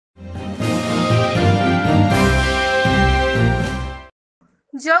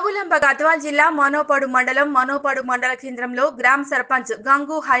జోగులాంబ గద్వాల్ జిల్లా మనోపాడు మండల కేంద్రంలో గ్రామ సర్పంచ్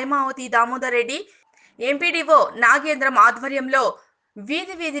గంగు హైమావతి దామోదర్ రెడ్డి, ఎంపీడీఓ నాగేంద్రం ఆధ్వర్యంలో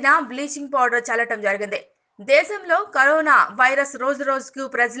వీధి వీధిన బ్లీచింగ్ పౌడర్ చల్లటం జరిగింది. దేశంలో కరోనా వైరస్ రోజురోజుకు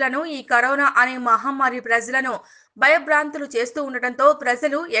ప్రజలను ఈ కరోనా అనే మహమ్మారి ప్రజలను భయభ్రాంతులు చేస్తూ ఉండటంతో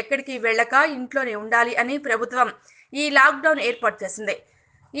ప్రజలు ఎక్కడికి వెళ్ళక ఇంట్లోనే ఉండాలి అని ప్రభుత్వం ఈ లాక్డౌన్ ఏర్పాటు చేసింది.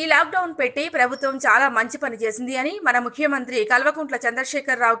 ఈ లాక్డౌన్ పెట్టి ప్రభుత్వం చాలా మంచి పని చేసింది అని మన ముఖ్యమంత్రి కల్వకుంట్ల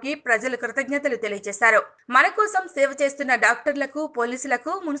చంద్రశేఖర్ రావుకి ప్రజలు కృతజ్ఞతలు తెలియజేశారు. మన కోసం సేవ చేస్తున్న డాక్టర్లకు,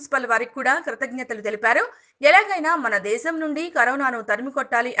 పోలీసులకు, మున్సిపల్ వారికి కూడా కృతజ్ఞతలు తెలిపారు. ఎలాగైనా మన దేశం నుండి కరోనాను తరిమి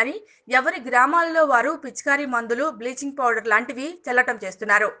కొట్టాలి అని ఎవరి గ్రామాలలో వారు పిచికారీ మందులు, బ్లీచింగ్ పౌడర్ లాంటివి చల్లటం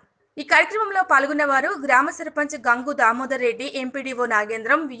చేస్తున్నారు. ఈ కార్యక్రమంలో పాల్గొన్న వారు గ్రామ sarpanch Gangu Damodar Reddy, MPDO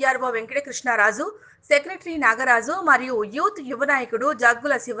Nagendram, VRO వెంకటకృష్ణరాజు, secretary Nagaraju మరియు యూత్ యువ నాయకుడు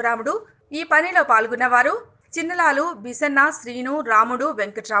జగ్గుల శివరాముడు. ఈ పనిలో పాల్గొన్న వారు చిన్నలాలు, బిసన్న, శ్రీను, రాముడు,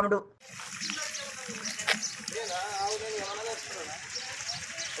 వెంకటరాముడు.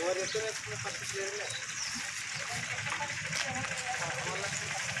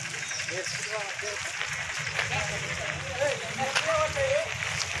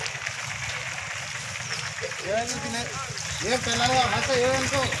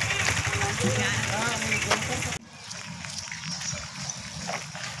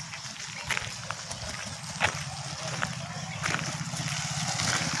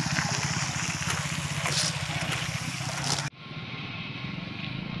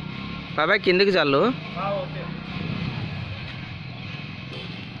 బాబాయ్ కిందకి చాలు.